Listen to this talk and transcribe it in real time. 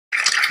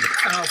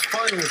Our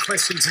final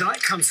question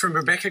tonight comes from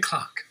Rebecca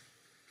Clark.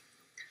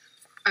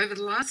 Over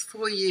the last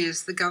 4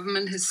 years, the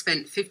government has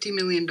spent $50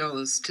 million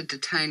to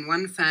detain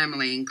one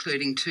family,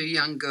 including 2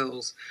 young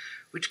girls,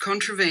 which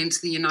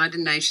contravenes the United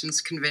Nations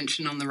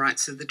Convention on the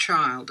Rights of the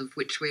Child, of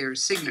which we are a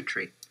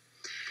signatory.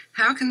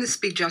 How can this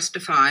be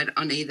justified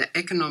on either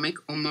economic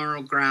or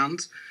moral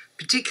grounds,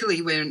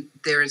 particularly when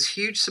there is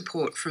huge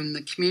support from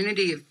the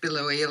community of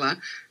Biloela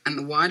and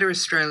the wider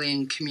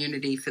Australian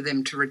community for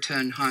them to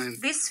return home?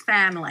 This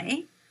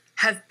family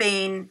have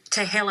been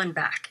to hell and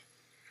back,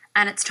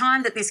 and it's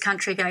time that this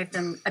country gave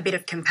them a bit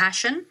of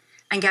compassion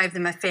and gave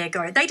them a fair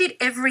go. They did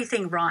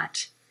everything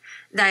right.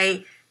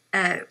 They,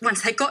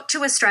 once they got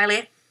to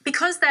Australia,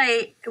 because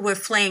they were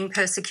fleeing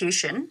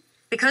persecution,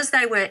 because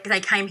they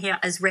came here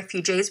as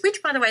refugees,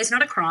 which, by the way, is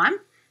not a crime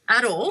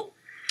at all.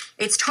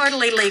 It's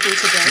totally legal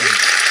to do.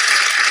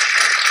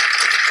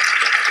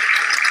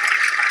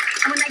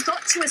 And when they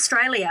got to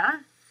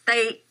Australia,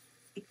 they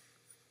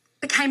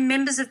became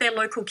members of their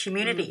local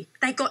community.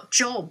 They got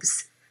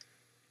jobs.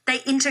 They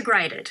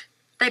integrated.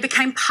 They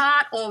became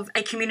part of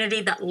a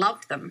community that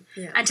loved them.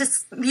 Yeah. And to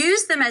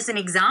use them as an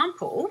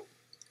example,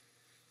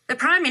 the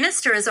Prime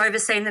Minister has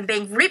overseen them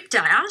being ripped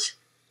out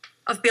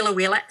of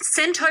Biloela,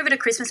 sent over to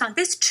Christmas time.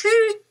 There's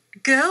 2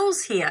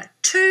 girls here,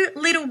 2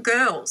 little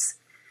girls.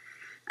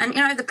 And,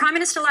 you know, the Prime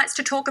Minister likes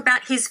to talk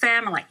about his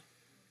family.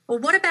 Well,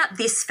 what about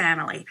this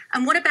family?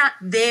 And what about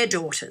their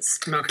daughters?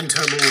 Malcolm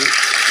Turnbull,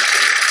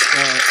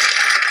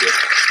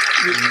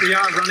 we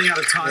are running out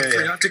of time,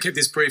 so we have to keep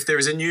this brief. There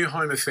is a new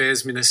Home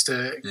Affairs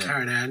Minister,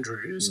 Karen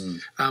Andrews.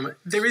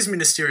 There is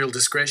ministerial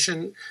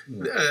discretion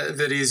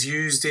that is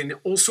used in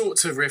all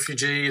sorts of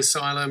refugee,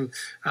 asylum,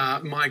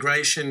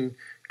 migration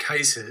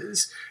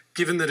cases.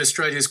 Given that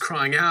Australia is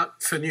crying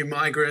out for new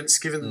migrants,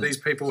 given that these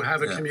people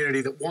have a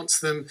community that wants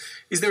them,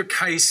 is there a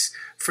case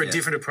for a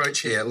different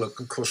approach here? Yeah,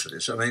 look, of course it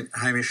is. I mean,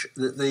 Hamish,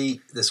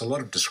 there's a lot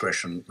of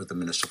discretion with the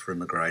Minister for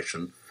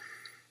Immigration,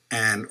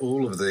 and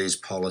all of these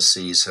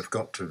policies have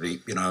got to be,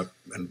 you know,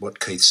 and what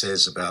Keith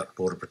says about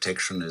border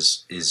protection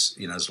is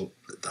you know,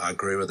 I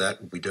agree with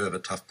that. We do have a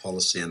tough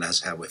policy, and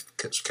that's how we've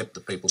kept the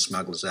people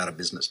smugglers out of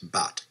business.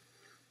 But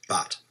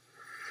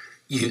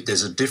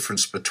there's a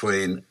difference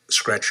between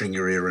scratching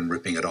your ear and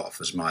ripping it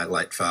off, as my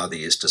late father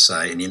used to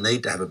say, and you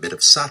need to have a bit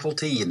of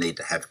subtlety, you need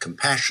to have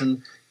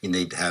compassion, you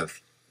need to have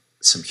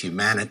some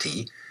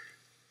humanity.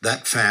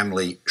 That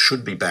family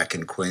should be back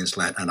in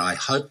Queensland, and I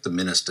hope the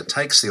Minister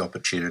takes the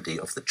opportunity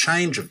of the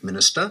change of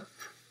Minister.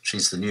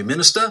 She's the new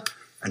Minister,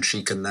 and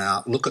she can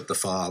now look at the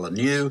file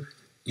anew,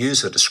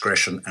 use her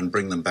discretion and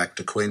bring them back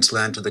to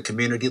Queensland, to the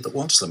community that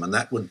wants them, and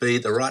that would be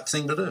the right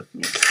thing to do.